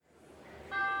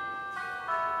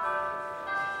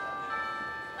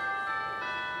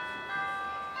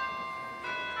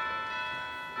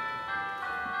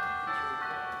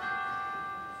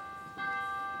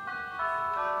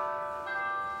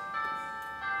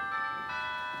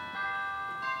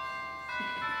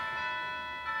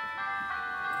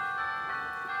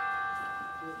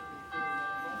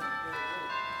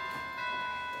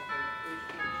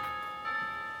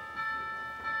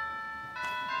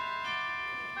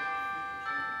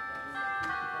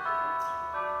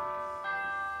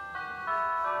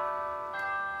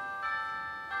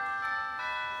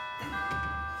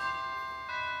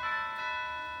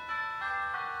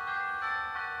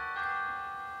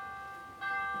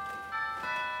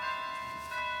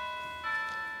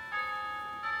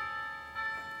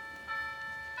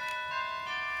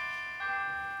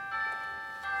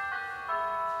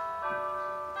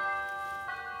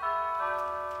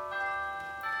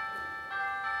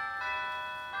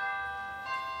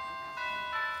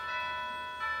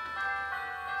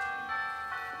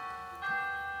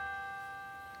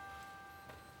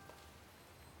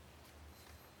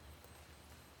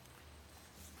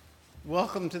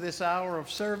Welcome to this hour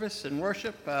of service and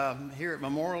worship here at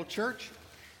Memorial Church.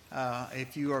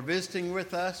 If you are visiting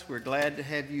with us, we're glad to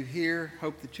have you here.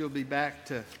 Hope that you'll be back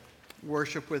to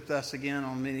worship with us again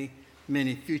on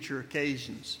many future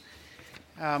occasions.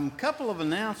 Couple of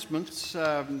announcements.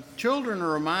 Children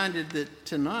are reminded that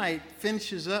tonight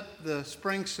finishes up the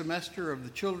spring semester of the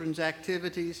children's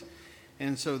activities,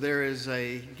 and so there is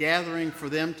a gathering for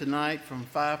them tonight from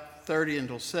 5:30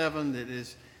 until 7 that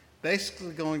is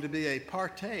basically going to be a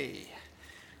party,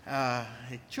 a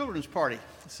children's party.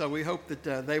 So we hope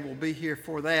that they will be here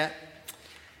for that.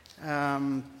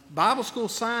 Bible school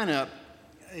sign-up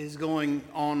is going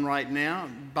on right now.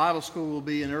 Bible school will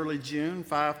be in early June,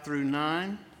 5 through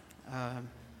 9,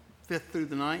 5th through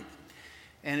the 9th.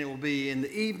 And it will be in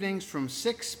the evenings from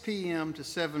 6 p.m. to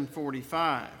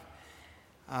 7:45.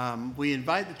 We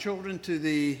invite the children to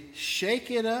the Shake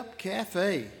It Up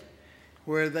Cafe,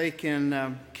 where they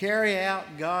can carry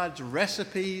out God's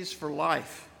recipes for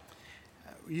life.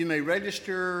 You may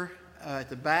register at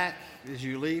the back as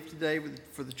you leave today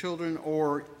for the children,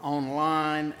 or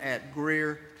online at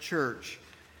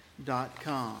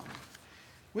greerchurch.com.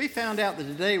 We found out that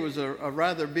today was a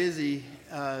rather busy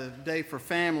day for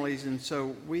families, and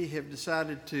so we have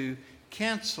decided to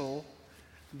cancel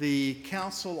the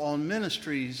Council on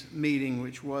Ministries meeting,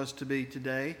 which was to be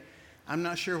today. I'm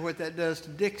not sure what that does to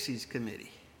Dixie's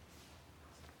committee.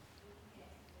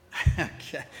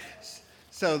 Okay.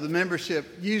 So the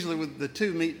membership, usually with the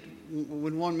two meet,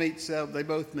 when one meets, they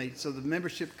both meet. So the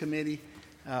membership committee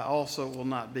also will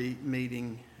not be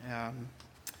meeting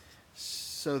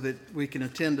so that we can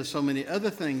attend to so many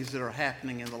other things that are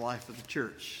happening in the life of the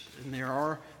church. And there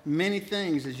are many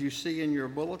things, as you see in your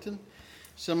bulletin.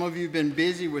 Some of you have been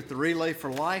busy with the Relay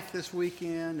for Life this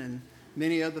weekend and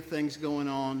many other things going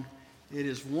on. It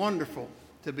is wonderful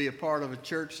to be a part of a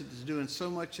church that is doing so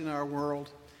much in our world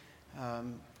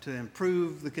to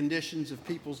improve the conditions of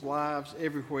people's lives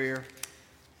everywhere.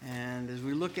 And as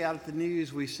we look out at the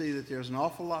news, we see that there's an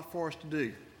awful lot for us to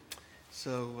do.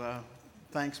 So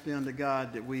thanks be unto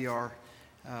God that we are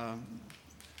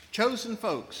chosen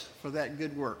folks for that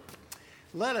good work.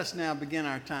 Let us now begin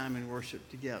our time in worship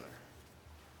together.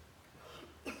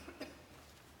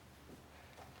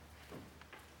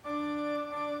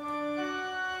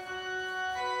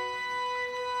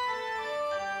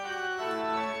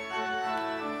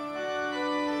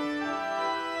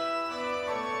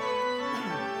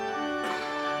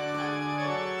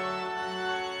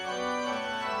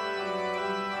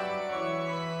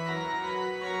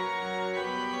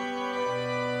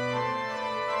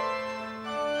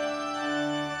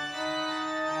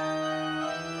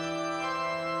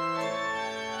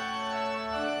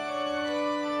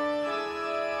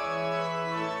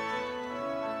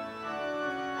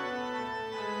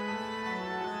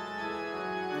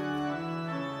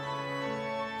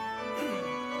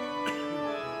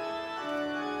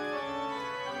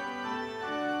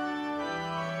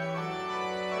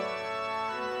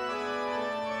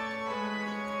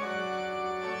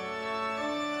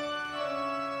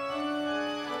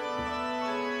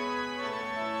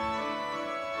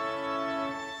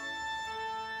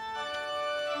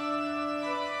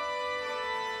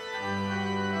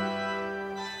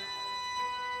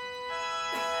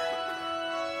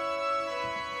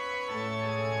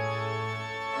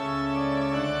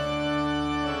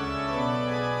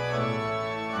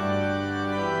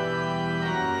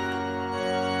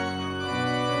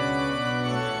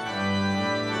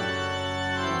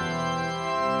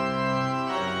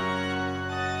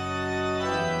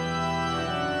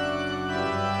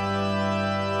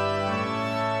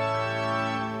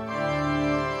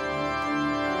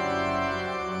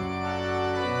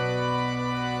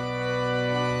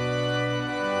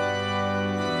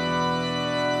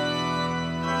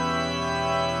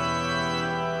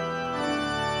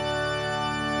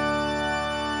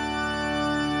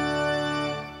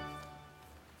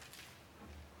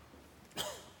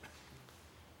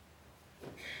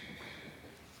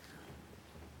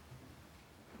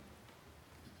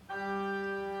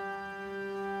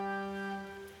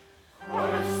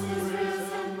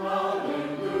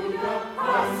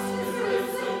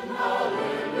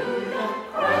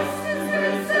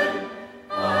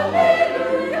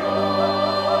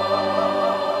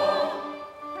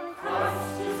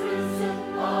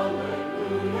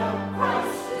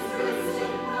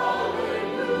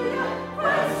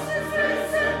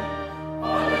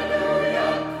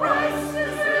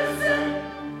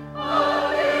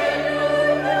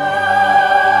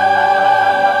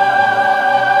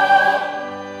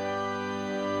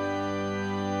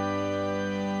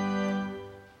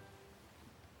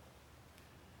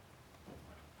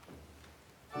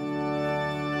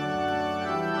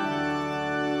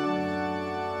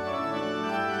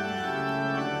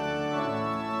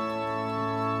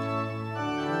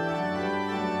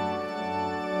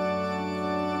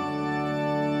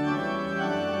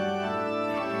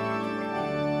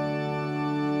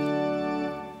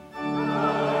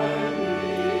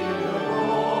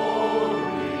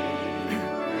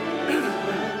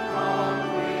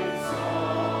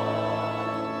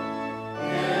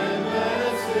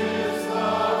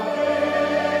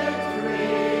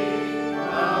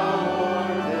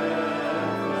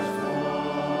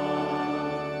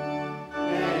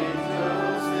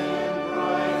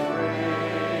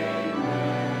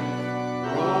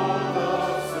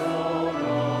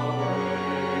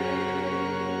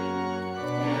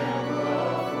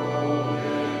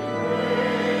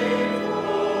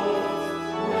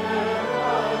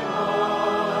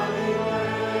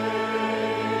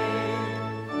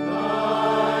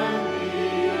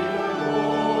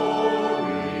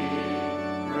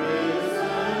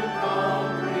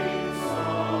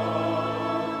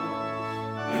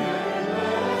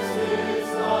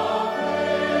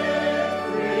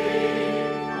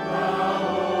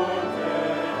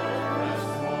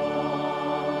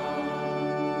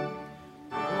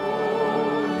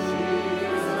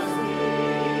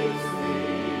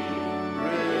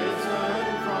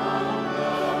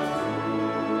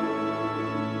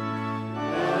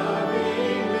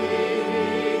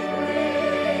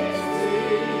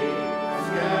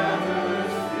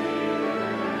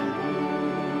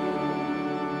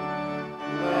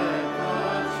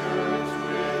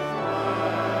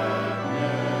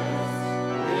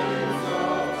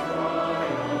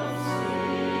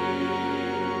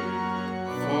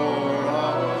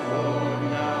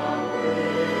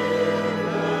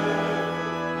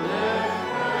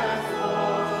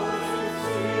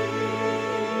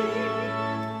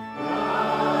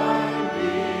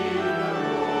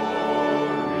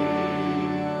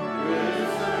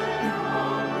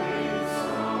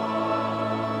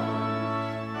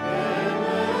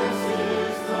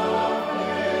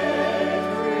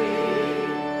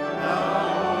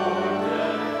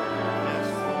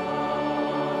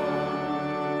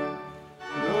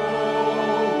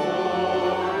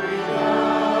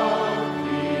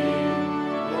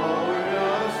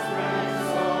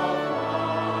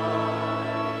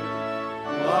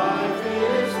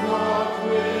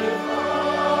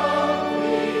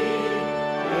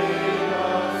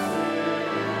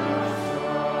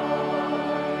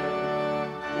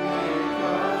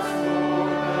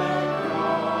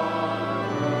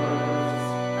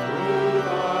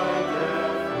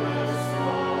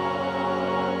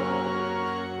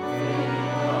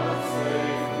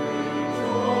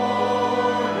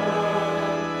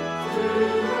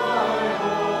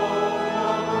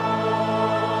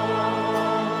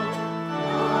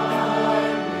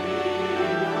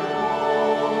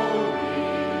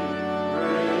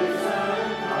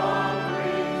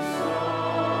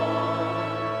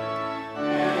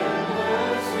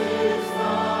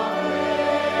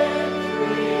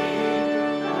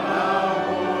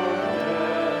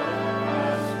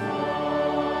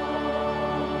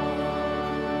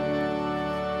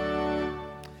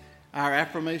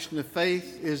 affirmation of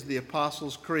faith is the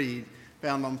Apostles' Creed,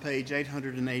 found on page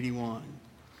 881.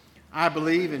 I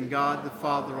believe in God the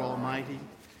Father Almighty,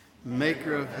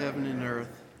 maker of heaven and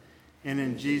earth, and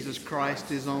in Jesus Christ,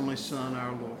 his only Son,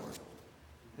 our Lord,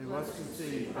 who was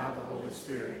conceived by the Holy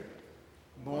Spirit,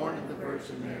 born of the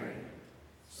Virgin Mary,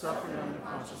 suffered under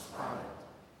Pontius Pilate,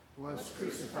 was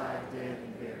crucified, dead,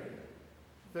 and buried.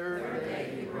 Third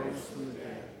day he rose from the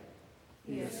dead.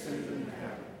 He ascended into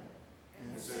heaven,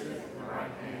 and sitteth at the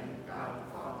right hand of God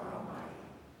the Father Almighty.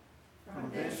 From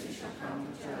thence he shall come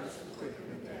to judge the quick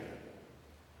and the dead.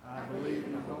 I believe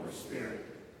in the Holy Spirit,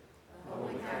 the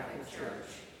Holy Catholic Church,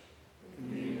 the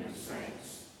communion of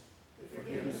saints, the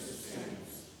forgiveness of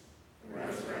sins, the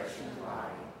resurrection of the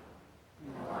body,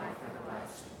 and the life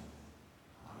everlasting.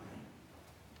 Amen.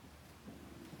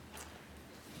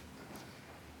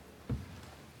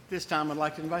 This time I'd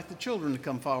like to invite the children to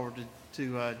come forward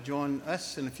to join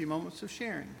us in a few moments of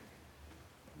sharing.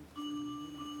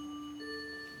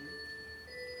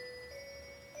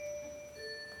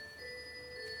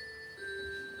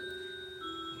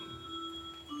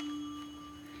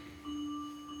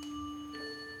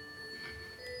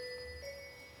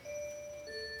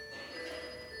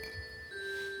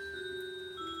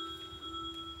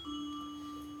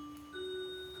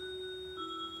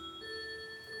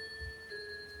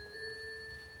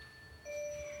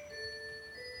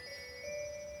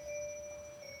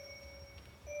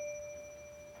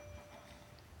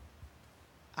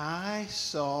 I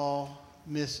saw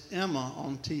Miss Emma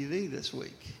on TV this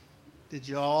week. Did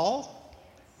y'all?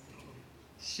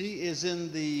 She is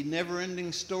in the Never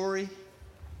Ending Story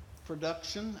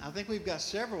production. I think we've got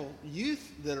several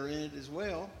youth that are in it as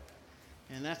well.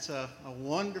 And that's a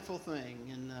wonderful thing.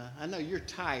 And I know you're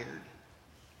tired.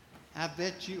 I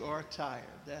bet you are tired.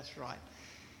 That's right.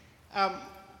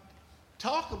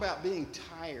 Talk about being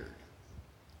tired.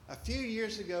 A few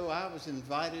years ago, I was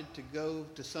invited to go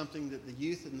to something that the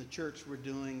youth in the church were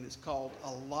doing that's called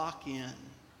a lock-in.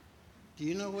 Do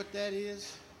you know what that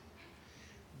is?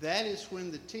 That is when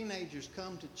the teenagers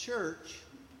come to church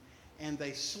and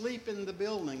they sleep in the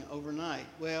building overnight.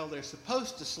 Well, they're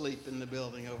supposed to sleep in the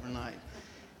building overnight.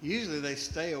 Usually they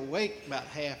stay awake about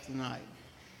half the night.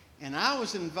 And I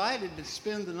was invited to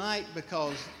spend the night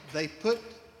because they put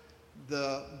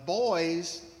the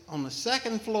boys on the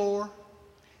second floor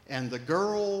and the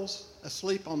girls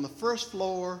asleep on the first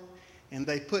floor, and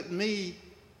they put me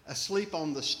asleep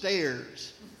on the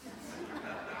stairs.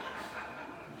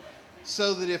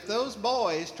 So that if those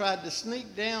boys tried to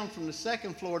sneak down from the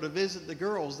second floor to visit the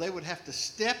girls, they would have to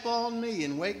step on me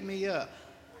and wake me up.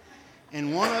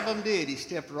 And one of them did. He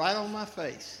stepped right on my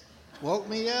face. Woke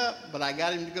me up, but I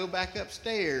got him to go back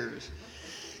upstairs.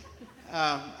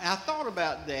 I thought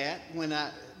about that when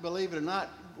believe it or not,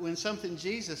 when something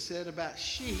Jesus said about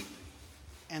sheep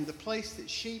and the place that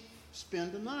sheep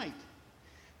spend the night.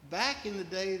 Back in the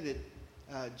day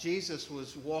that Jesus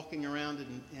was walking around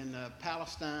in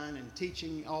Palestine and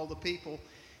teaching all the people,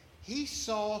 he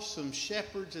saw some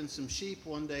shepherds and some sheep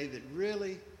one day that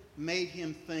really made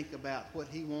him think about what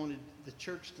he wanted the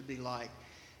church to be like.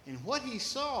 And what he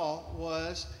saw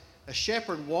was a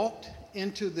shepherd walked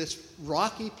into this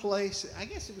rocky place. I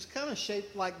guess it was kind of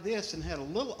shaped like this and had a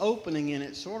little opening in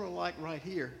it, sort of like right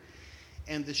here.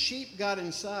 And the sheep got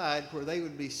inside where they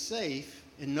would be safe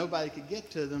and nobody could get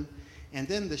to them. And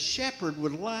then the shepherd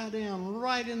would lie down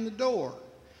right in the door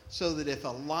so that if a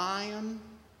lion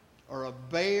or a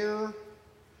bear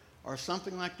or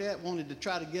something like that wanted to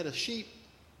try to get a sheep,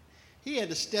 he had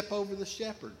to step over the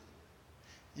shepherd.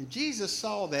 And Jesus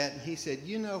saw that and he said,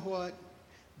 you know what?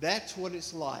 That's what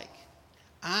it's like.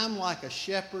 I'm like a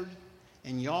shepherd,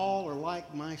 and y'all are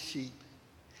like my sheep.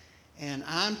 And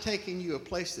I'm taking you a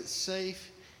place that's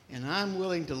safe, and I'm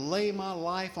willing to lay my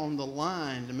life on the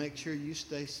line to make sure you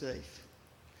stay safe.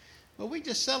 Well, we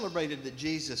just celebrated that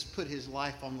Jesus put his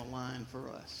life on the line for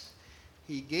us.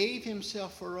 He gave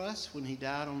himself for us when he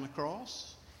died on the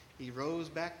cross. He rose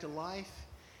back to life,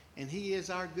 and he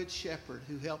is our good shepherd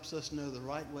who helps us know the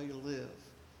right way to live.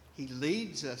 He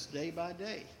leads us day by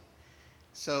day.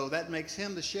 So that makes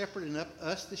him the shepherd and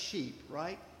us the sheep,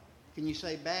 right? Can you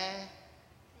say baa?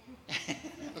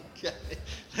 Okay,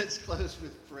 let's close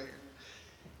with prayer.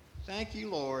 Thank you,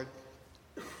 Lord,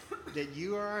 that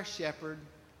you are our shepherd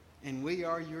and we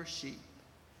are your sheep.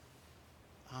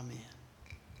 Amen.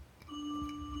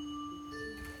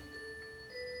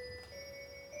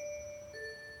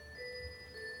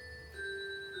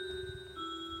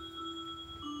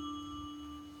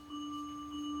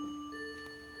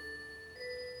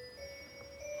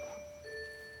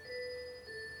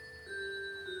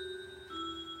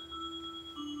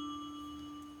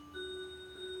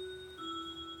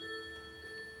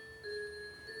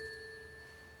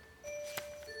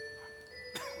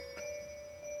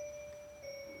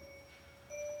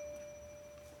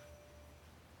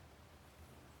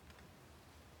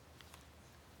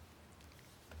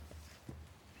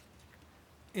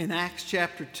 In Acts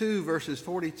chapter 2, verses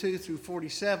 42 through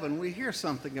 47, we hear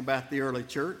something about the early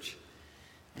church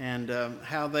and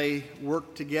how they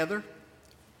worked together.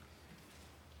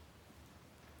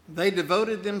 They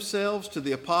devoted themselves to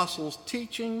the apostles'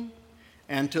 teaching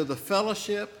and to the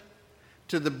fellowship,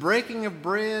 to the breaking of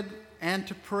bread and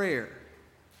to prayer.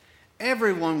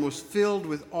 Everyone was filled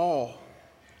with awe,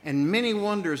 and many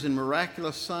wonders and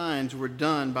miraculous signs were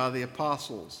done by the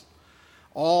apostles.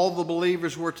 All the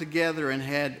believers were together and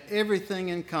had everything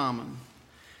in common.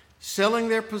 Selling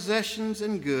their possessions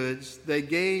and goods, they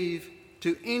gave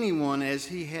to anyone as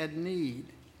he had need.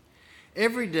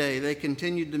 Every day they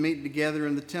continued to meet together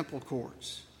in the temple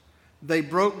courts. They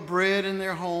broke bread in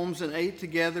their homes and ate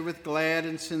together with glad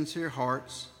and sincere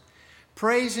hearts,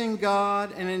 praising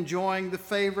God and enjoying the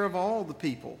favor of all the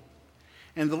people.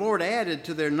 And the Lord added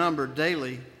to their number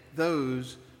daily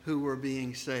those who were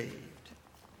being saved.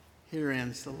 Here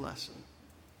ends the lesson.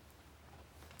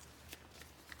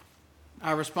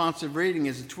 Our responsive reading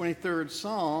is the 23rd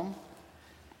Psalm,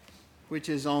 which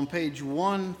is on page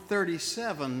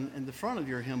 137 in the front of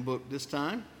your hymn book this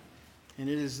time. And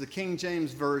it is the King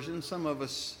James Version. Some of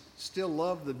us still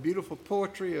love the beautiful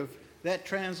poetry of that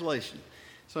translation.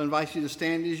 So I invite you to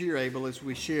stand as you're able as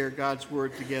we share God's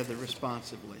Word together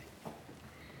responsively.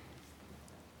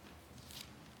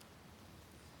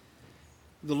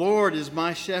 The Lord is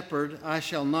my shepherd, I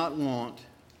shall not want.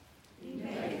 He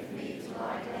maketh me to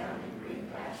lie down in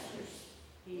green pastures.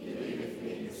 He leadeth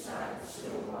me beside the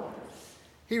still waters.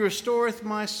 He restoreth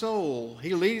my soul.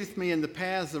 He leadeth me in the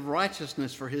paths of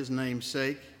righteousness for his name's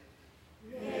sake.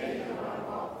 Yea, though I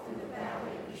walk through the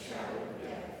valley of the shadow of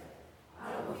death,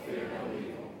 I will fear no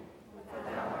evil, for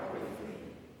thou art with me.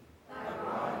 Thy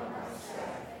rod and thy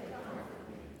staff, they comfort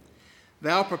me.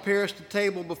 Thou preparest a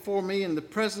table before me in the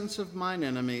presence of mine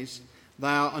enemies.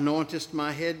 Thou anointest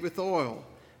my head with oil.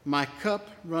 My cup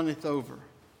runneth over.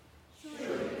 Surely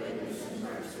goodness and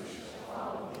mercy shall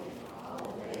follow me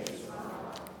all the days of my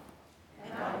life,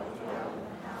 and I will dwell in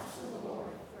the house of the Lord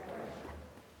forever.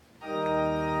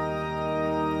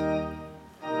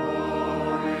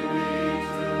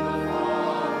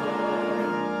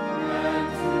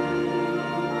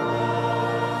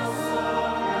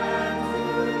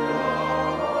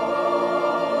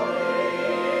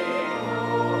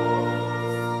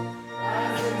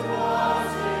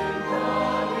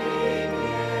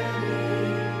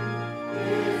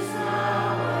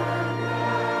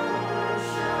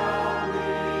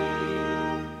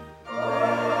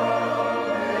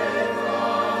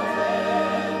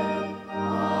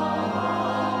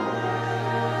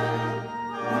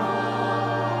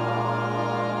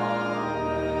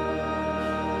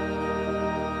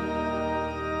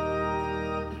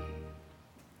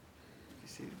 Be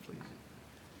seated, please.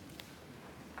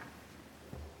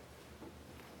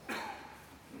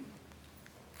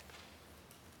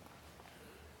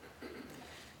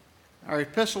 Our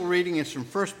epistle reading is from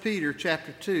 1 Peter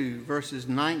chapter 2, verses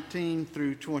 19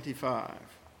 through 25.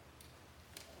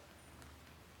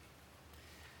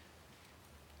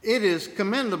 It is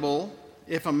commendable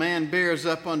if a man bears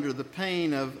up under the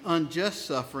pain of unjust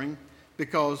suffering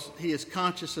because he is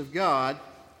conscious of God.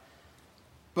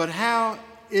 But how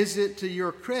is it to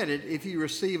your credit if you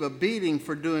receive a beating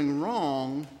for doing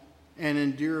wrong and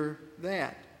endure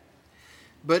that?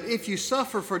 But if you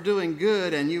suffer for doing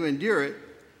good and you endure it,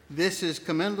 this is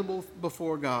commendable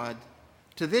before God.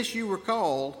 To this you were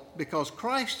called, because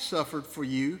Christ suffered for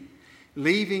you,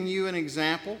 leaving you an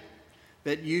example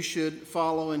that you should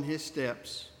follow in his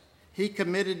steps. He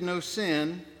committed no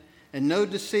sin, and no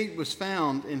deceit was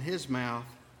found in his mouth.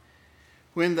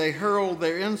 When they hurled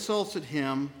their insults at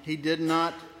him, he did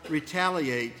not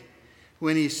retaliate.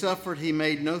 When he suffered, he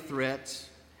made no threats.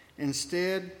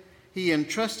 Instead, he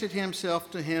entrusted himself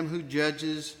to him who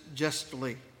judges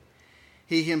justly.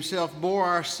 He himself bore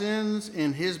our sins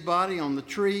in his body on the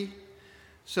tree,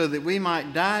 so that we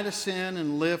might die to sin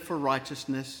and live for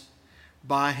righteousness.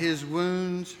 By his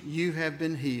wounds you have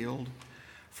been healed.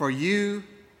 For you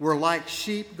were like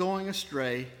sheep going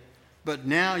astray, but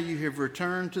now you have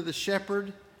returned to the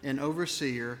shepherd and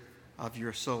overseer of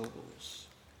your souls.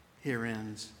 Here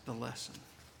ends the lesson.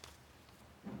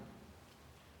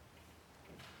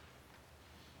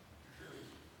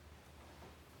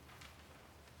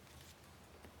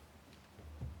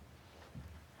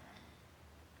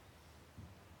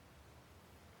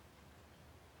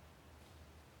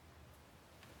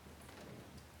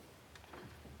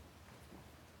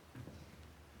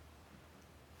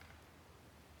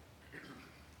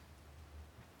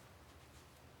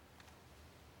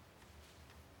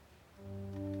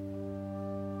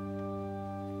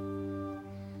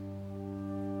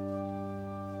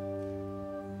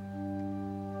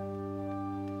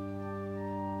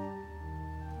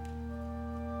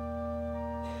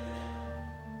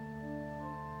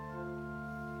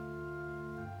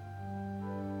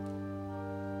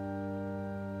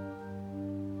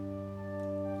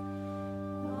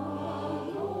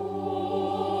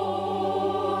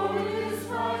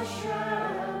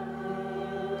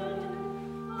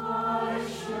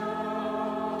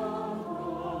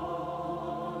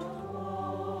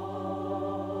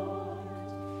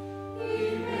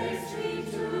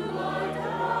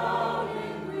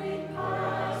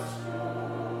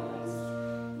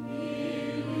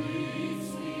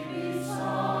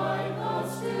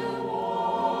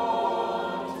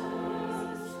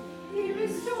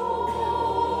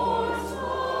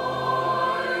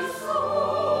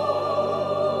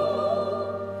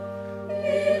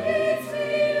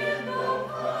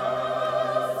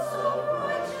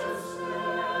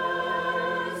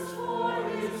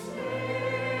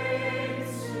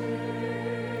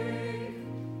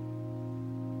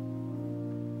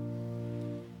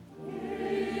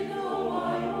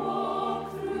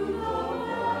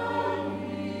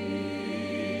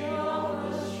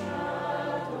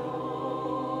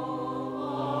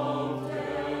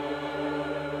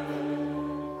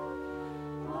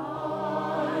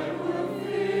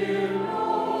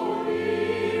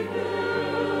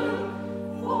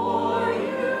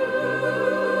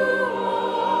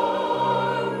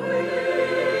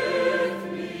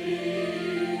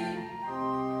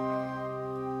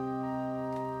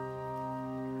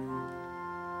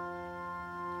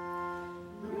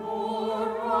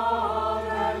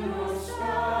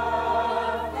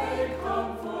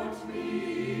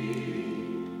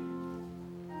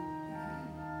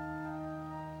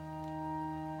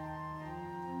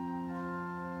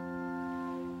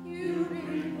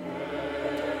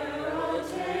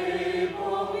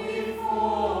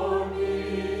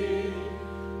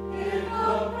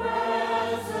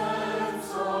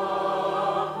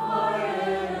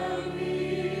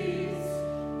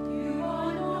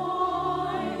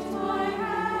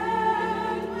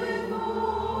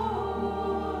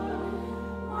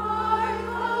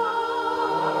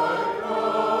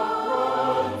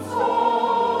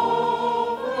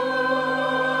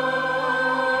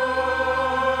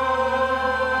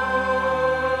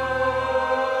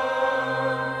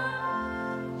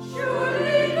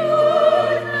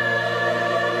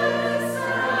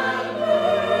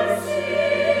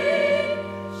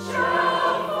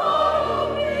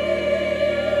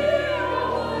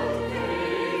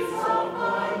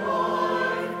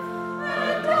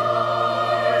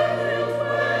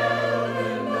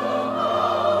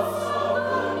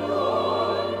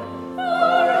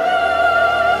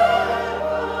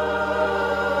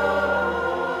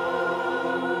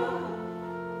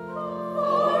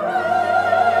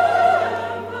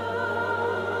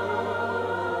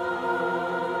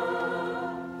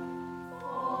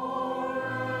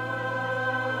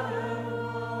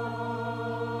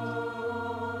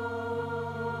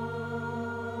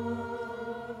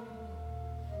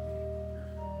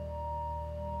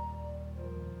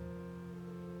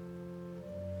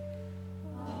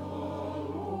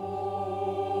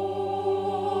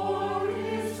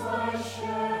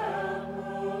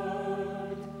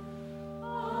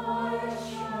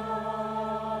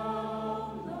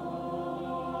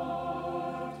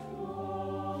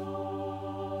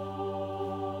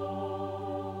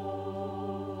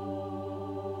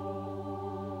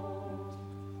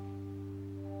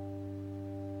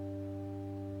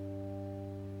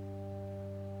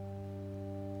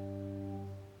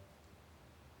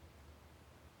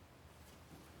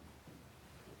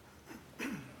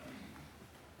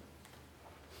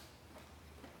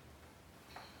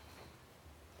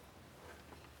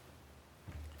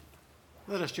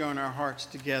 Let us join our hearts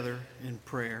together in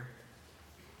prayer.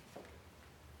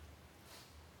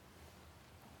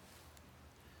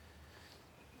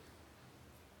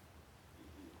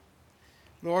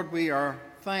 Lord, we are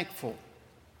thankful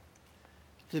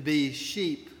to be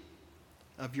sheep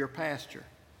of your pasture.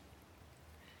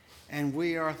 And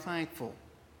we are thankful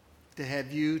to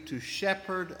have you to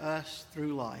shepherd us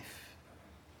through life.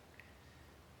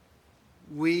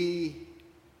 We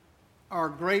are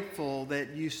grateful that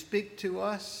you speak to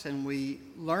us and we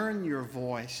learn your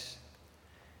voice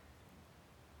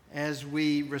as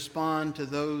we respond to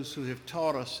those who have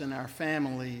taught us in our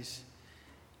families,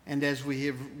 and as we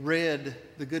have read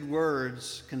the good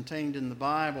words contained in the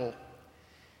Bible,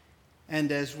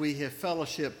 and as we have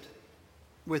fellowshipped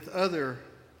with other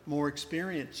more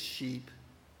experienced sheep.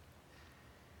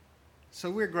 So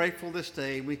we're grateful this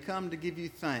day. We come to give you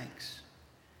thanks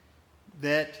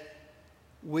that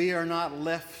we are not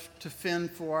left to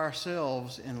fend for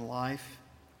ourselves in life,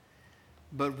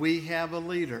 but we have a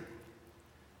leader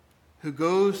who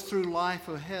goes through life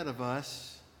ahead of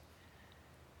us,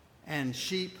 and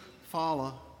sheep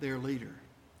follow their leader.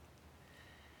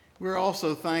 We're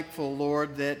also thankful,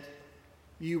 Lord, that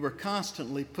you were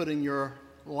constantly putting your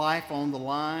life on the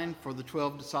line for the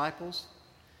 12 disciples.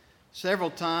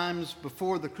 Several times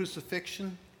before the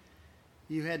crucifixion,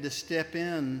 you had to step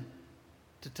in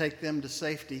to take them to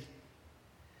safety.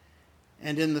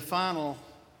 And in the final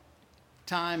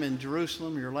time in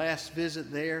Jerusalem, your last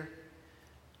visit there,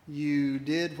 you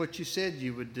did what you said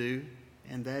you would do,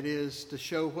 and that is to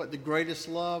show what the greatest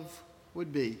love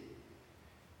would be.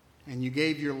 And you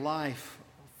gave your life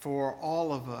for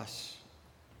all of us.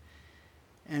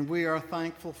 And we are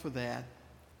thankful for that.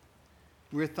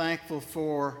 We're thankful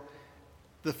for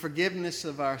the forgiveness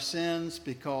of our sins,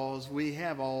 because we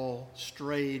have all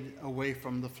strayed away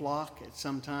from the flock at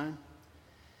some time.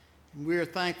 And we are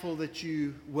thankful that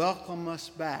you welcome us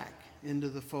back into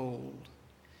the fold,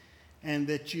 and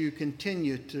that you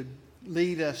continue to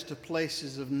lead us to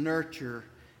places of nurture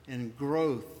and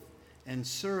growth and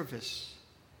service.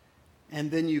 And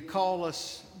then you call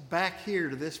us back here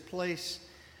to this place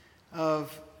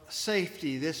of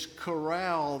safety, this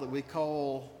corral that we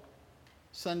call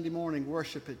Sunday morning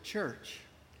worship at church,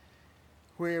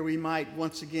 where we might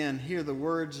once again hear the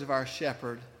words of our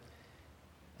shepherd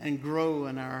and grow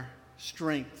in our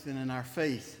strength and in our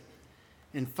faith,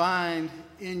 and find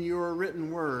in your written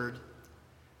word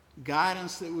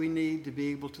guidance that we need to be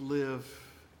able to live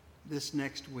this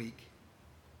next week.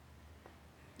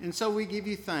 And so we give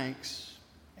you thanks.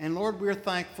 And Lord, we're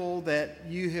thankful that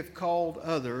you have called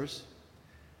others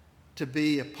to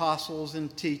be apostles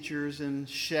and teachers and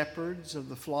shepherds of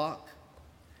the flock.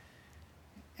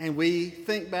 And we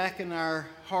think back in our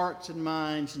hearts and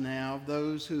minds now of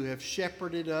those who have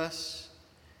shepherded us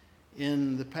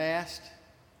in the past,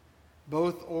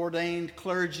 both ordained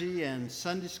clergy and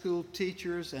Sunday school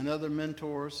teachers and other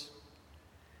mentors.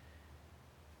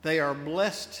 They are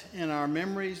blessed in our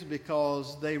memories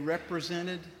because they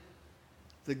represented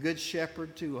the Good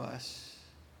Shepherd to us.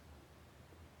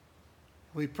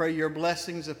 We pray your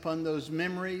blessings upon those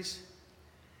memories,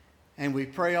 and we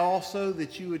pray also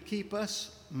that you would keep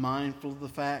us mindful of the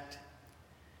fact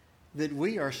that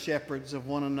we are shepherds of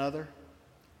one another,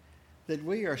 that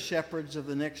we are shepherds of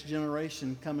the next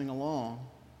generation coming along.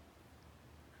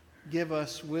 Give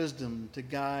us wisdom to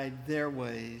guide their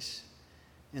ways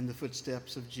in the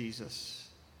footsteps of Jesus,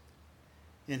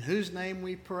 in whose name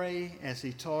we pray as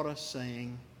he taught us,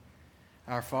 saying,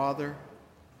 Our Father,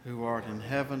 who art in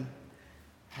heaven,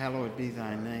 hallowed be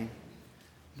thy name.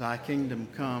 Thy kingdom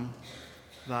come,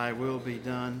 thy will be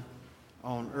done,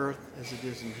 on earth as it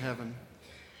is in heaven.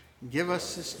 Give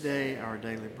us this day our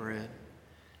daily bread,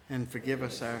 and forgive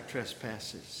us our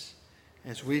trespasses,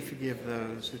 as we forgive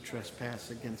those who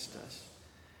trespass against us.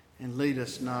 And lead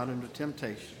us not into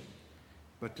temptation,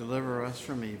 but deliver us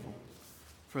from evil.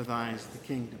 For thine is the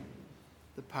kingdom,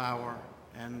 the power,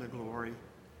 and the glory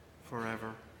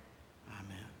forever.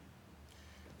 Amen.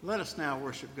 Let us now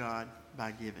worship God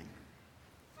by giving.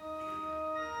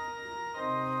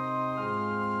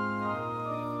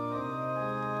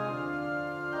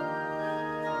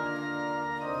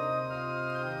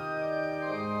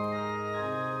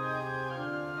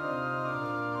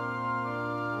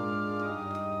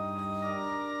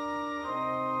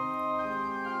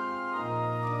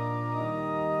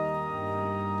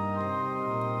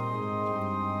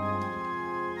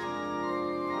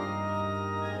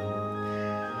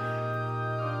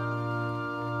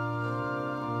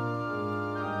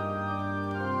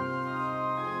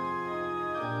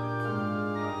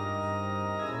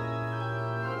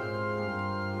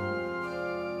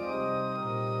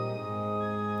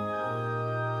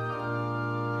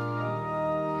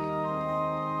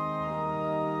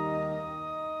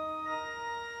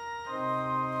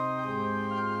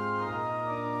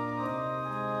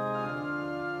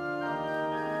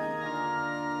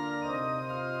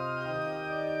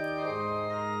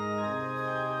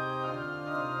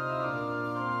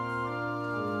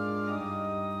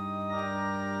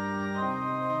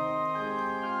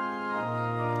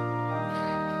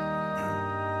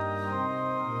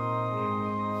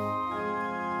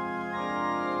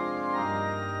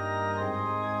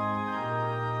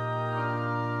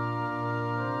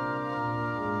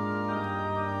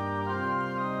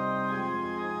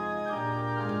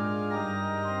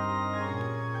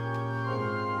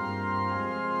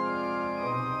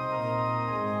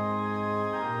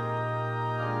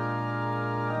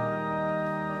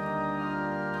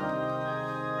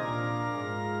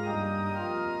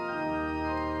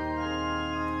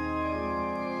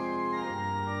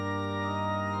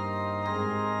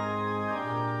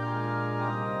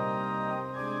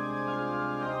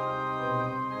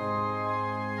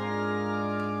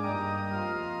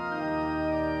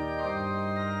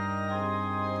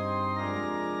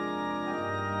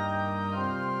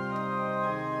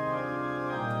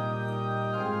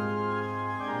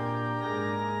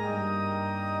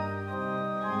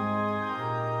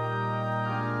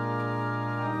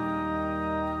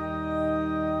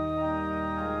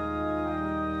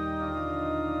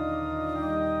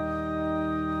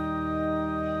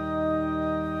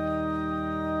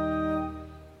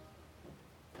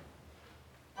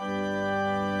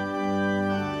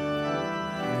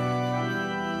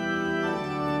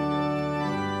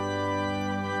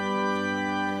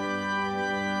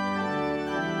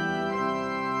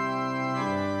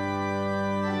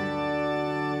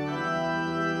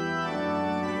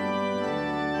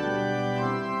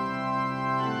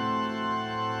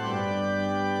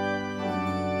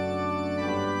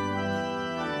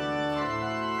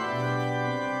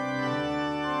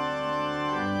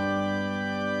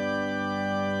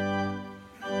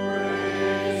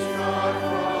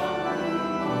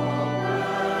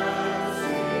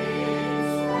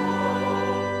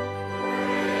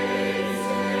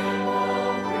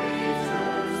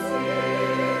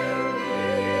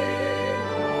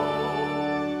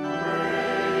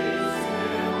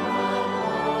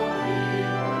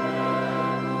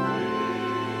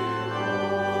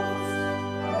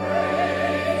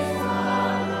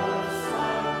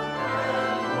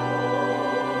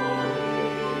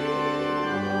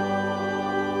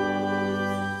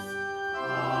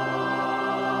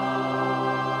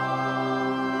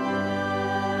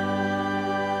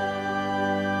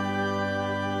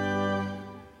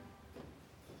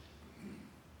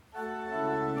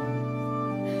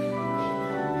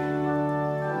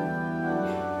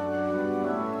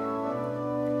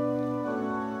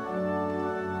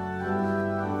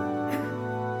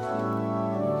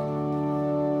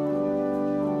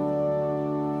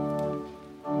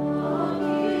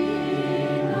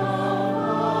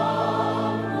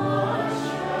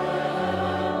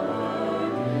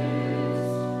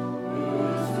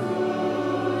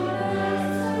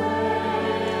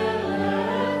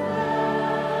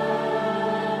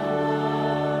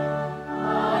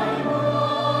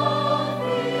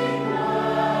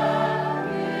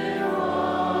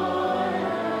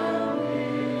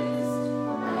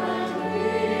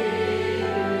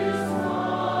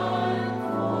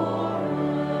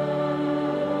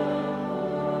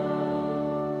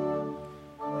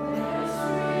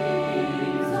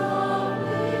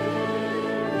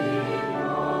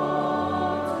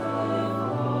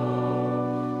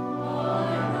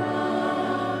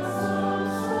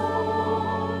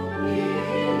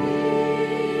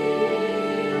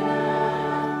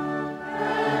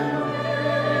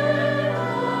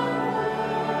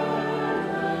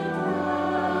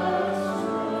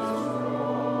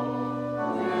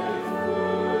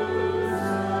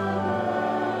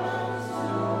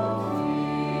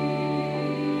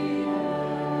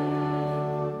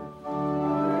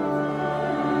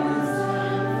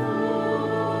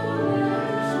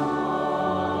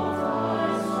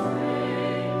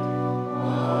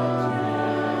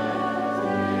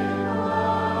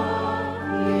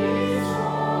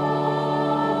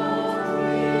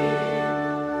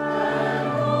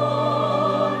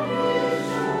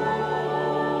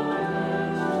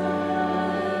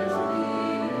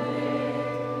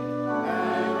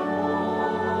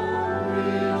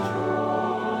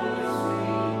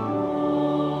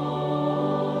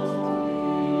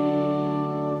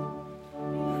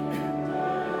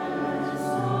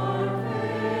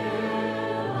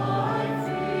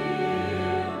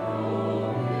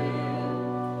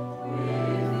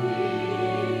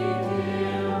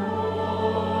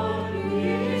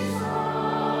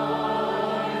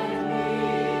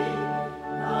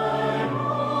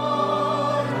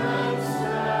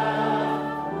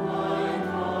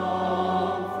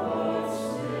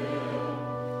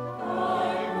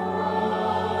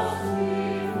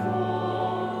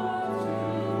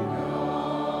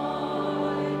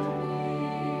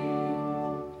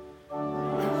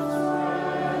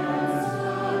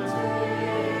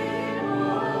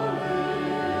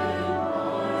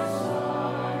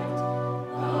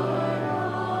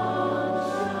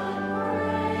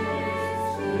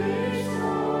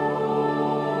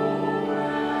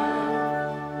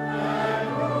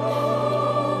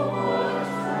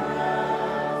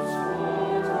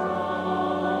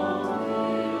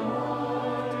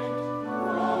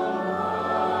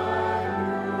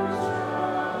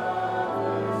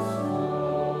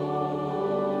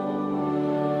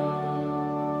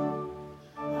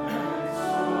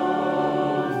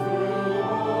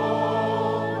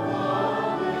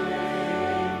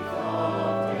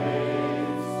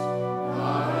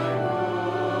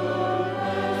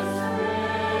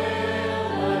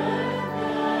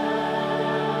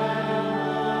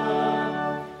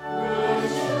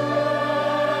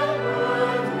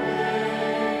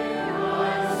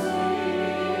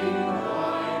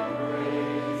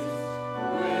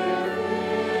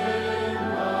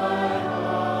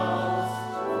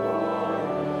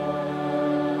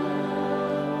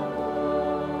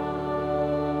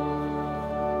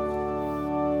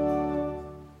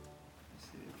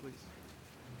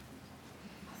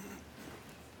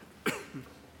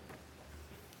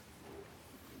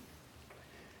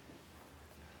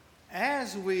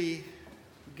 as we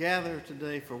gather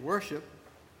today for worship,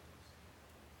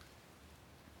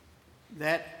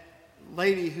 that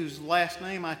lady whose last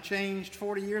name I changed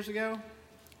 40 years ago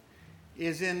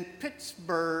is in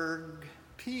Pittsburgh,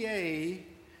 PA,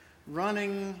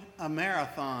 running a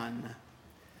marathon.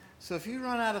 So if you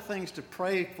run out of things to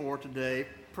pray for today,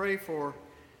 pray for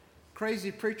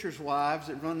crazy preachers' wives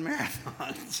that run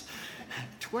marathons.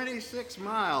 26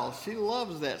 miles. She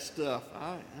loves that stuff.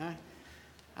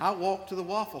 I walked to the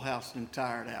Waffle House and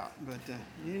tired out. But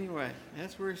anyway,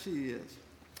 that's where she is.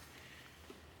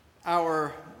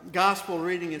 Our gospel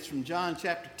reading is from John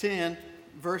chapter 10,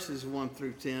 verses 1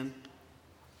 through 10.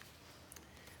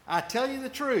 I tell you the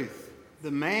truth,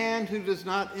 the man who does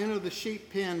not enter the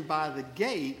sheep pen by the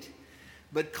gate,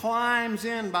 but climbs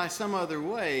in by some other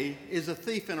way, is a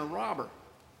thief and a robber.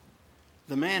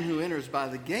 The man who enters by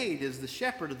the gate is the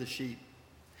shepherd of the sheep.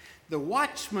 The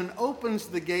watchman opens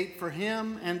the gate for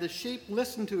him, and the sheep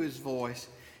listen to his voice.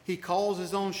 He calls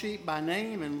his own sheep by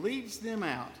name and leads them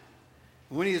out.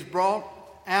 When he has brought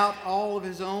out all of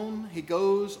his own, he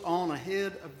goes on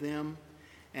ahead of them,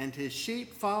 and his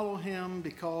sheep follow him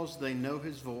because they know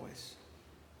his voice.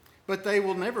 But they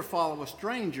will never follow a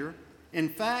stranger. In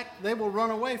fact, they will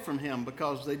run away from him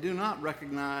because they do not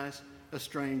recognize a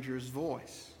stranger's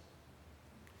voice.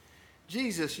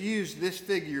 Jesus used this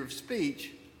figure of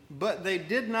speech, but they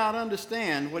did not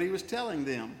understand what he was telling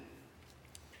them.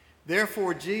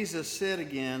 Therefore, Jesus said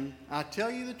again, I tell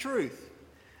you the truth,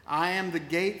 I am the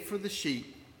gate for the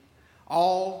sheep.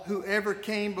 All who ever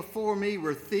came before me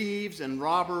were thieves and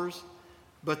robbers,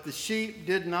 but the sheep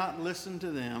did not listen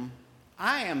to them.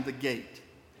 I am the gate.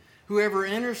 Whoever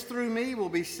enters through me will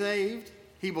be saved.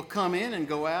 He will come in and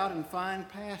go out and find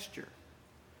pasture.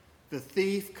 The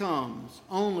thief comes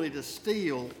only to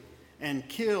steal and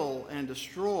kill and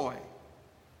destroy.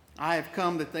 I have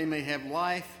come that they may have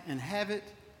life and have it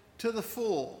to the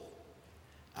full.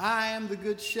 I am the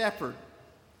good shepherd.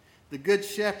 The good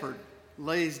shepherd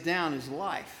lays down his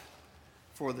life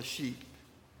for the sheep.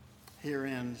 Here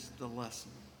ends the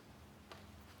lesson.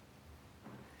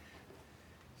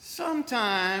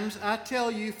 Sometimes I tell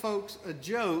you folks a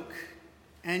joke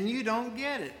and you don't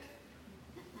get it.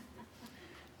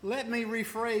 Let me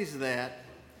rephrase that.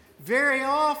 Very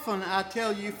often I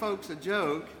tell you folks a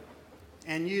joke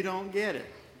and you don't get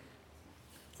it.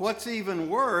 What's even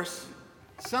worse,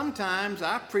 sometimes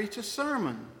I preach a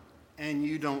sermon and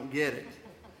you don't get it.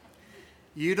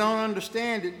 You don't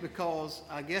understand it because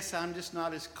I guess I'm just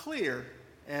not as clear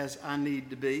as I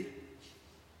need to be.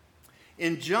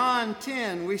 In John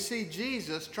 10, we see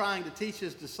Jesus trying to teach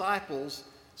his disciples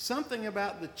something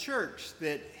about the church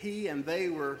that he and they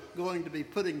were going to be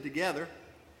putting together.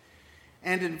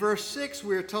 And in verse 6,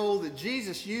 we're told that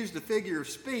Jesus used a figure of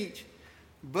speech,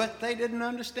 but they didn't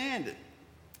understand it.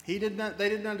 They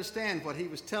didn't understand what he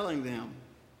was telling them.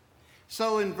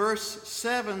 So in verse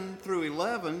 7 through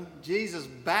 11, Jesus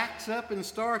backs up and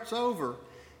starts over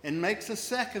and makes a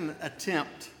second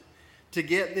attempt to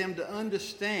get them to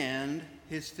understand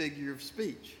his figure of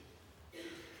speech.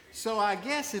 So I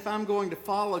guess if I'm going to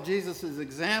follow Jesus'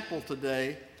 example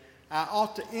today, I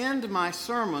ought to end my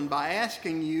sermon by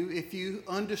asking you if you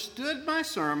understood my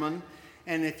sermon,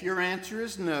 and if your answer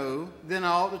is no, then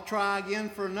I ought to try again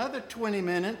for another 20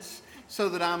 minutes so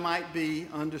that I might be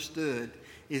understood.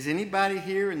 Is anybody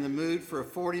here in the mood for a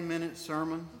 40-minute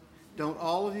sermon? Don't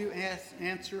all of you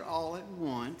answer all at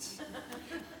once.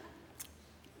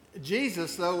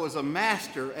 Jesus, though, was a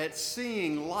master at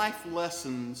seeing life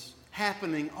lessons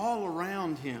happening all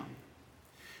around him.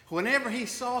 Whenever he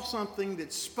saw something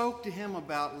that spoke to him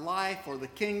about life or the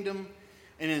kingdom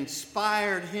and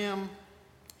inspired him,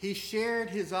 he shared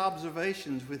his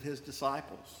observations with his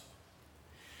disciples.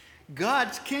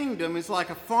 God's kingdom is like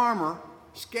a farmer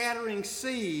scattering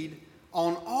seed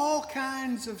on all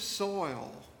kinds of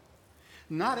soil.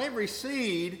 Not every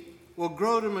seed will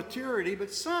grow to maturity,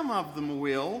 but some of them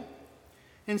will.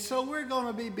 And so we're going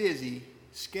to be busy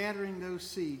scattering those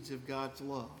seeds of God's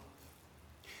love.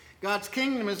 God's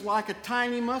kingdom is like a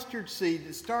tiny mustard seed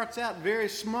that starts out very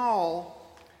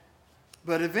small,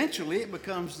 but eventually it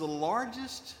becomes the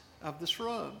largest of the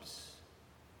shrubs.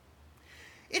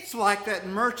 It's like that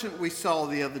merchant we saw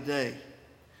the other day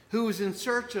who was in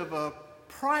search of a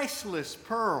priceless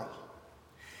pearl.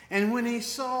 And when he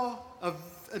saw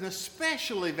an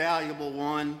especially valuable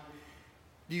one,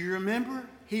 do you remember?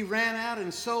 He ran out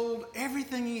and sold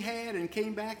everything he had and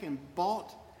came back and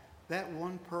bought that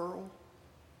one pearl.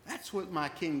 That's what my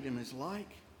kingdom is like.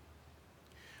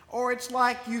 Or it's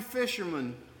like you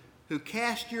fishermen who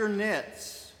cast your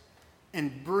nets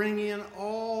and bring in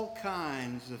all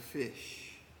kinds of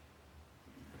fish.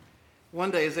 One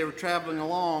day as they were traveling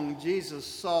along, Jesus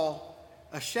saw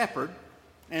a shepherd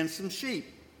and some sheep.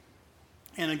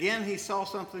 And again, he saw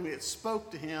something that spoke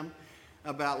to him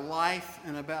about life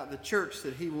and about the church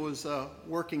that he was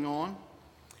working on.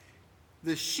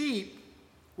 The sheep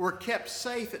were kept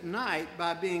safe at night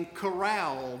by being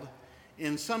corralled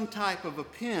in some type of a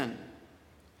pen.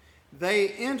 They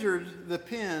entered the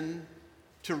pen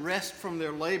to rest from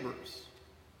their labors.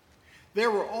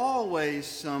 There were always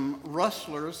some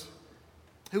rustlers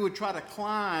who would try to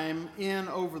climb in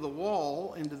over the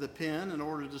wall into the pen in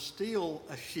order to steal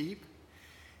a sheep.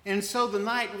 And so the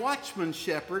night watchman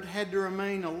shepherd had to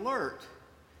remain alert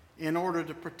in order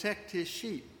to protect his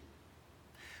sheep.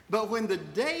 But when the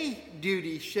day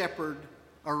duty shepherd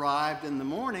arrived in the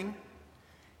morning,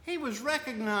 he was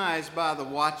recognized by the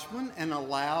watchman and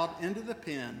allowed into the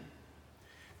pen.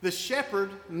 The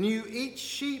shepherd knew each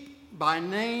sheep by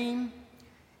name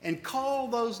and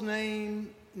called those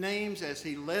names as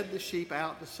he led the sheep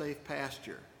out to safe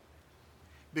pasture.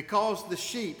 Because the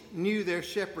sheep knew their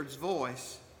shepherd's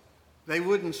voice, they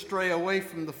wouldn't stray away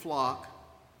from the flock,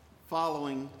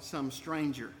 following some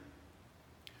stranger.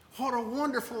 What a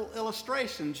wonderful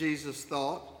illustration, Jesus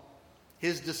thought.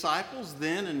 His disciples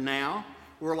then and now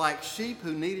were like sheep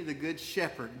who needed a good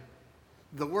shepherd.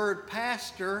 The word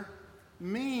pastor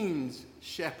means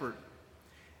shepherd,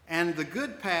 and the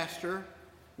good pastor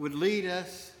would lead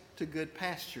us to good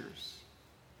pastures.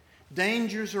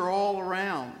 Dangers are all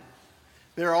around.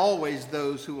 There are always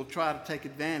those who will try to take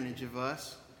advantage of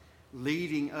us,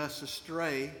 leading us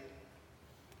astray.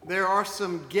 There are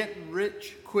some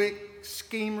get-rich-quick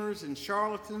schemers and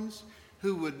charlatans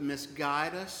who would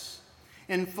misguide us,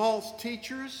 and false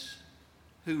teachers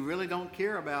who really don't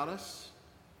care about us,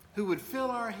 who would fill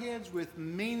our heads with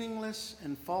meaningless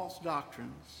and false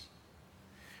doctrines.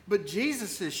 But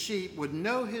Jesus' sheep would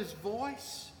know his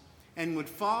voice and would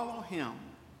follow him,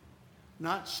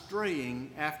 not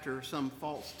straying after some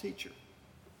false teacher.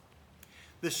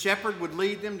 The shepherd would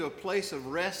lead them to a place of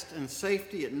rest and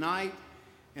safety at night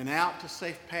and out to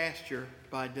safe pasture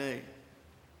by day.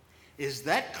 Is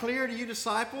that clear to you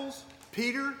disciples?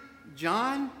 Peter?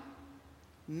 John?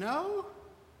 No?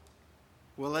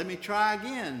 Well, let me try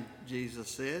again, Jesus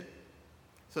said.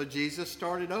 So Jesus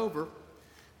started over,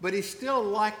 but he still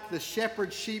liked the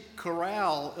shepherd-sheep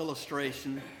corral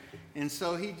illustration, and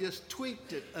so he just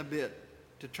tweaked it a bit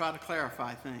to try to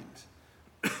clarify things.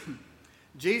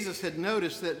 Jesus had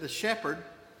noticed that the shepherd,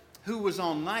 who was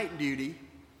on night duty,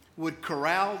 would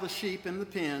corral the sheep in the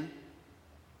pen,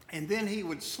 and then he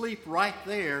would sleep right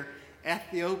there at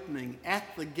the opening, at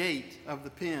the gate of the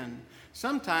pen.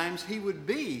 Sometimes he would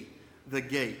be the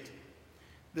gate.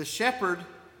 The shepherd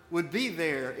would be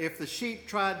there. If the sheep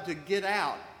tried to get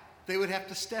out, they would have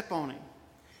to step on him.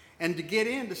 And to get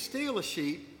in to steal a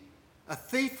sheep, a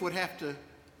thief would have to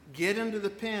get into the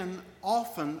pen,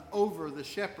 often over the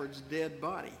shepherd's dead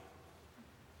body.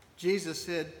 Jesus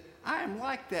said, I am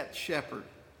like that shepherd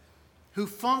who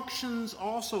functions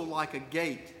also like a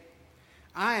gate.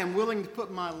 I am willing to put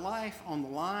my life on the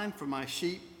line for my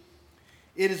sheep.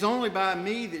 It is only by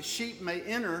me that sheep may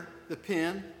enter the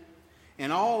pen,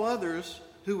 and all others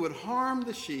who would harm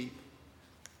the sheep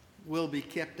will be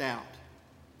kept out.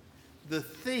 The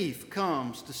thief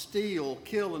comes to steal,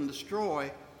 kill, and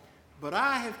destroy, but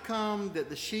I have come that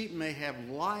the sheep may have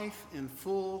life in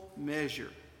full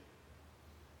measure.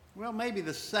 Well, maybe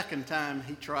the second time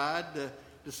he tried, the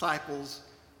disciples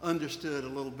understood a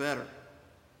little better.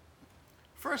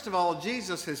 First of all,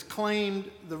 Jesus has claimed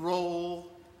the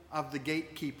role of the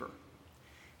gatekeeper.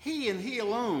 He and he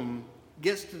alone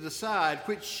gets to decide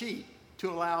which sheep to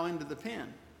allow into the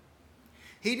pen.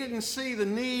 He didn't see the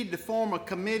need to form a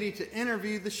committee to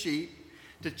interview the sheep,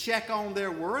 to check on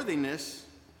their worthiness,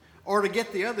 or to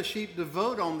get the other sheep to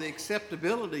vote on the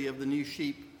acceptability of the new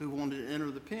sheep who wanted to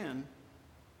enter the pen.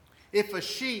 If a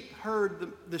sheep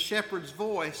heard the shepherd's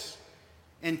voice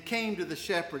and came to the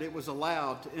shepherd, it was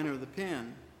allowed to enter the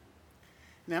pen.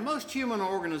 Now, most human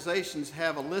organizations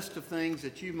have a list of things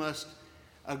that you must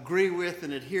agree with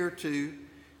and adhere to,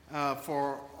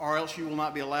 or else you will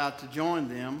not be allowed to join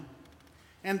them.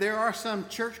 And there are some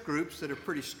church groups that are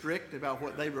pretty strict about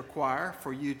what they require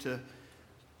for you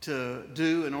to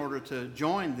do in order to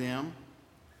join them.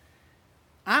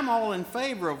 I'm all in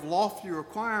favor of lofty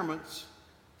requirements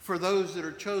for those that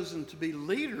are chosen to be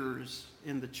leaders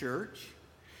in the church.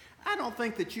 I don't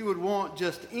think that you would want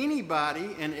just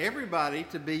anybody and everybody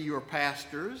to be your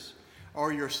pastors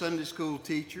or your Sunday school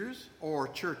teachers or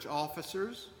church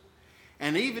officers.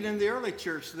 And even in the early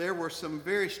church, there were some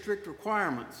very strict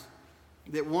requirements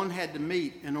that one had to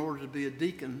meet in order to be a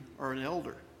deacon or an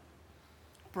elder.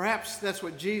 Perhaps that's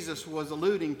what Jesus was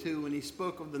alluding to when he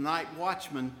spoke of the night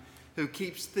watchman who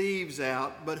keeps thieves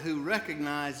out, but who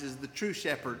recognizes the true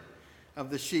shepherd of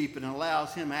the sheep and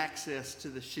allows him access to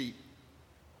the sheep.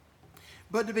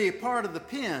 But to be a part of the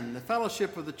pen, the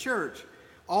fellowship of the church,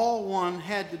 all one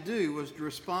had to do was to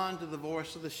respond to the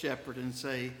voice of the shepherd and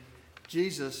say,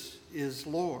 Jesus is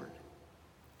Lord.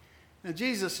 Now,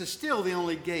 Jesus is still the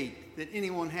only gate that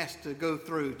anyone has to go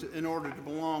through in order to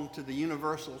belong to the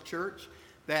universal church,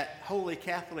 that holy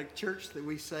Catholic church that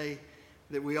we say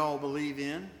that we all believe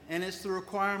in, and it's the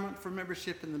requirement for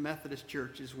membership in the Methodist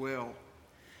Church as well.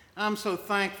 I'm so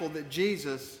thankful that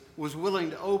Jesus was willing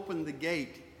to open the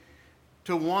gate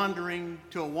to a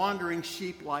wandering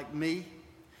sheep like me,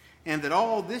 and that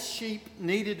all this sheep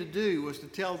needed to do was to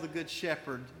tell the Good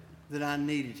Shepherd that I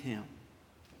needed him.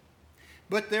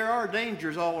 But there are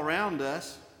dangers all around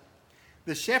us.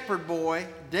 The shepherd boy,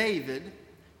 David,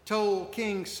 told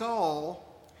King Saul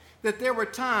that there were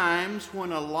times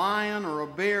when a lion or a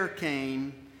bear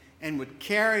came and would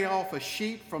carry off a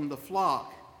sheep from the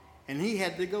flock, and he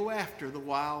had to go after the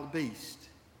wild beast.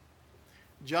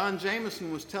 John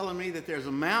Jameson was telling me that there's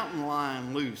a mountain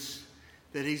lion loose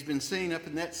that he's been seeing up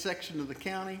in that section of the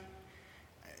county.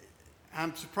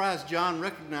 I'm surprised John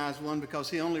recognized one because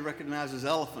he only recognizes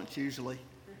elephants usually.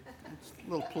 It's a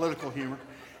little political humor.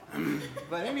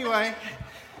 But anyway,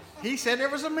 he said there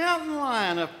was a mountain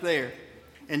lion up there.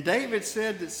 And David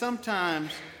said that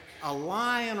sometimes a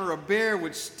lion or a bear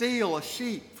would steal a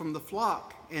sheep from the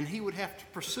flock and he would have to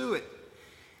pursue it.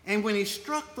 And when he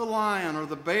struck the lion or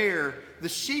the bear, the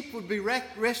sheep would be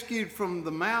rescued from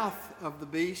the mouth of the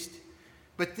beast,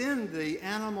 but then the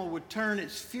animal would turn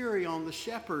its fury on the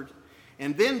shepherd.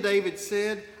 And then David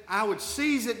said, I would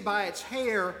seize it by its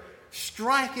hair,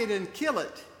 strike it and kill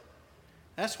it.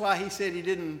 That's why he said he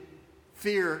didn't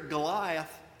fear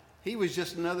Goliath. He was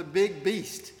just another big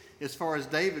beast as far as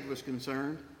David was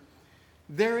concerned.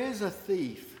 There is a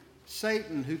thief,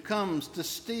 Satan, who comes to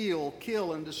steal,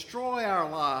 kill, and destroy our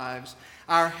lives,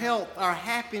 our health, our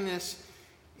happiness,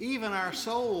 even our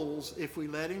souls, if we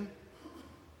let him.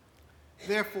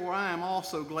 Therefore, I am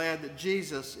also glad that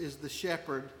Jesus is the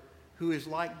shepherd who is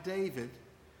like David,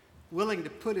 willing to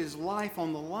put his life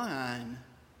on the line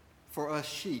for us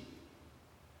sheep.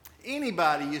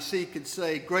 Anybody, you see, could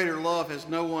say, greater love has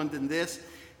no one than this,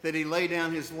 that he lay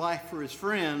down his life for his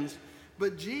friends.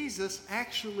 But Jesus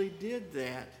actually did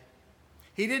that.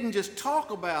 He didn't just talk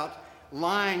about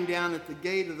lying down at the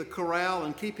gate of the corral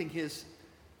and keeping his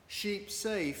sheep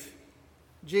safe.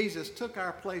 Jesus took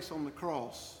our place on the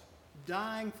cross,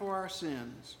 dying for our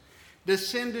sins,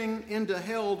 descending into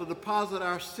hell to deposit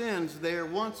our sins there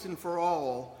once and for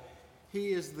all.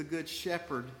 He is the good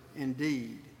shepherd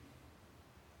indeed.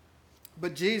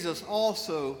 But Jesus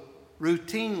also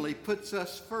routinely puts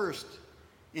us first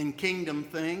in kingdom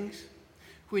things.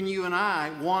 When you and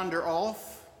I wander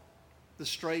off the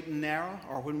straight and narrow,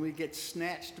 or when we get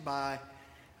snatched by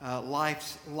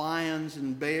life's lions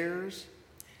and bears,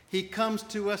 he comes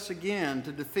to us again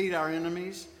to defeat our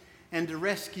enemies and to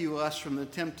rescue us from the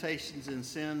temptations and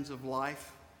sins of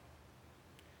life.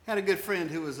 I had a good friend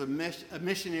who was a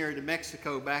missionary to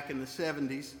Mexico back in the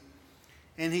 70s,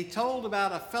 and he told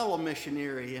about a fellow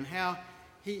missionary and how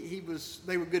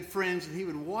they were good friends, and he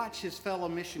would watch his fellow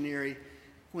missionary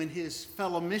when his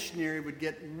fellow missionary would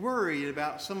get worried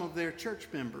about some of their church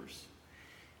members.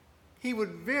 He would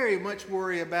very much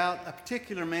worry about a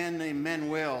particular man named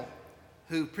Manuel,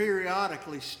 who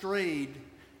periodically strayed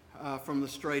from the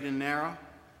straight and narrow.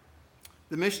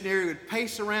 The missionary would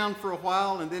pace around for a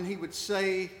while, and then he would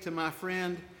say to my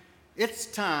friend, "It's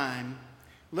time.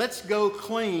 Let's go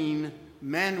clean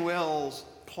Manuel's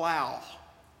plow."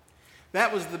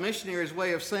 That was the missionary's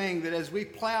way of saying that as we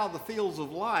plow the fields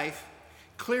of life,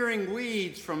 clearing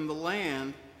weeds from the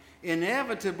land,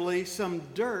 inevitably some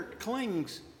dirt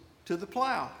clings to the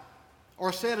plow.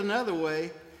 Or said another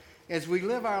way, as we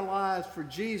live our lives for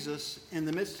Jesus in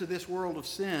the midst of this world of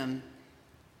sin,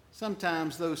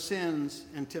 sometimes those sins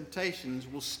and temptations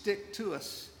will stick to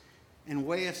us and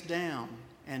weigh us down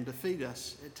and defeat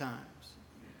us at times.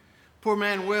 Poor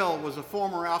Manuel was a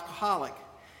former alcoholic,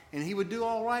 and he would do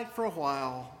all right for a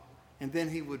while, and then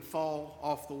he would fall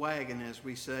off the wagon, as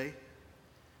we say.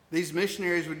 These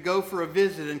missionaries would go for a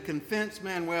visit and convince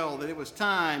Manuel that it was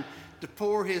time to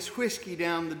pour his whiskey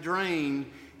down the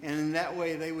drain, and in that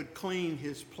way they would clean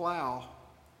his plow.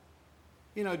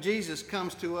 You know, Jesus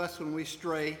comes to us when we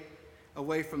stray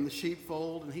away from the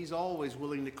sheepfold, and he's always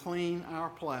willing to clean our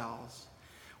plows,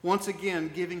 once again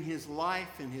giving his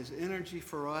life and his energy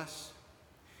for us.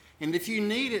 And if you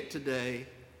need it today,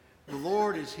 the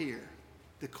Lord is here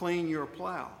to clean your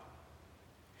plow.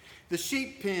 The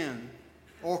sheep pen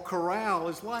or corral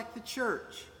is like the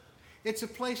church. It's a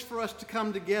place for us to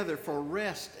come together for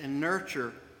rest and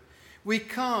nurture. We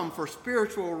come for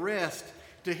spiritual rest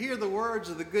to hear the words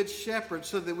of the Good Shepherd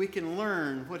so that we can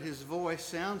learn what his voice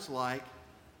sounds like.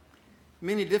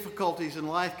 Many difficulties in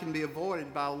life can be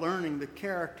avoided by learning the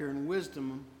character and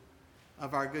wisdom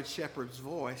of our Good Shepherd's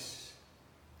voice.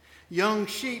 Young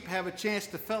sheep have a chance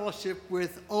to fellowship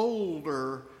with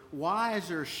older,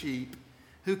 wiser sheep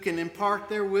who can impart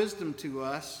their wisdom to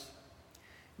us.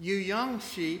 You young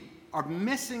sheep are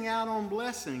missing out on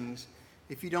blessings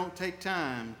if you don't take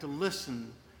time to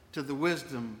listen to the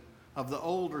wisdom of the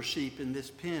older sheep in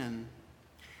this pen.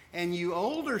 And you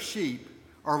older sheep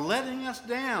are letting us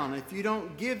down if you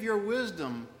don't give your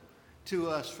wisdom to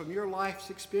us from your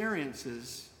life's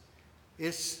experiences.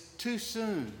 It's too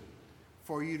soon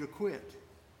for you to quit.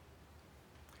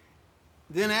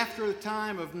 Then after a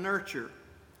time of nurture,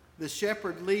 the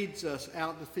shepherd leads us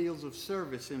out the fields of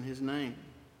service in his name.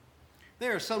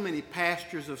 There are so many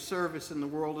pastures of service in the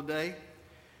world today.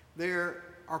 There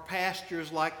are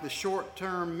pastures like the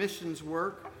short-term missions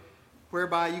work,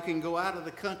 whereby you can go out of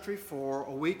the country for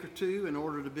a week or two in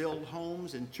order to build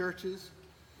homes and churches.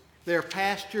 There are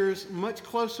pastures much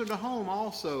closer to home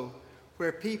also,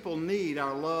 where people need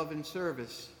our love and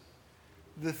service.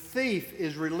 The thief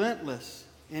is relentless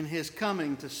in his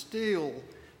coming to steal,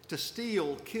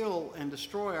 kill, and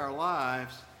destroy our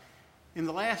lives. In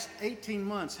the last 18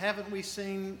 months, haven't we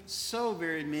seen so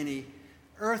very many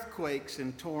earthquakes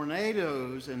and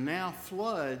tornadoes and now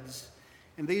floods?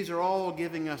 And these are all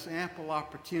giving us ample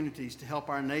opportunities to help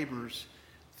our neighbors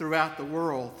throughout the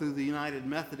world through the United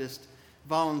Methodist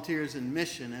Volunteers in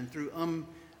Mission and through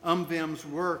UMVIM's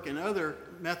work and other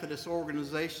Methodist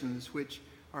organizations which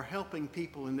are helping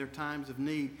people in their times of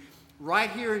need.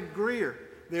 Right here in Greer,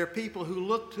 there are people who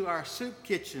look to our soup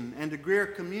kitchen and to Greer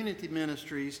Community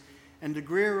Ministries and to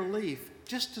Greer Relief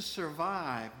just to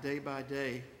survive day by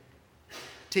day.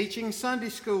 Teaching Sunday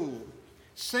school,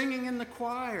 singing in the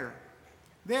choir.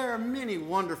 There are many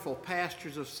wonderful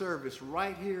pastures of service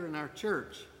right here in our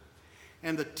church.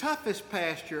 And the toughest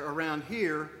pasture around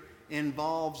here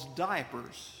involves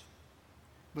diapers.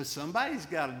 But somebody's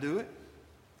got to do it.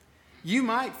 You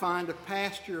might find a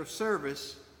pasture of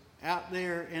service out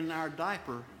there in our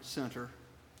diaper center.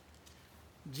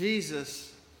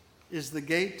 Jesus is the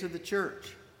gate to the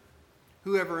church.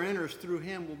 Whoever enters through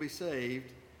him will be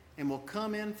saved and will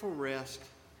come in for rest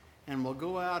and will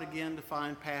go out again to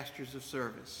find pastures of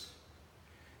service.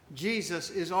 Jesus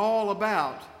is all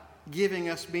about giving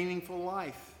us meaningful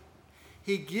life.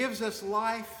 He gives us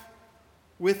life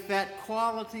with that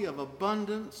quality of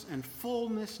abundance and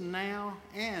fullness now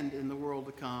and in the world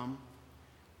to come.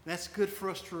 That's good for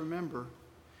us to remember.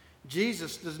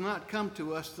 Jesus does not come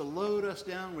to us to load us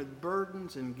down with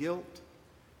burdens and guilt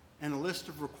and a list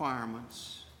of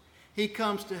requirements. He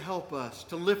comes to help us,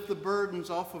 to lift the burdens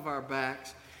off of our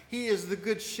backs. He is the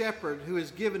good shepherd who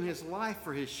has given his life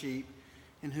for his sheep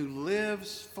and who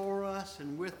lives for us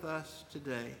and with us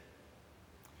today.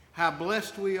 How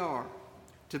blessed we are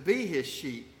to be his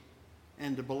sheep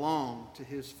and to belong to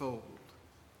his fold.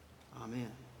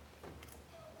 Amen.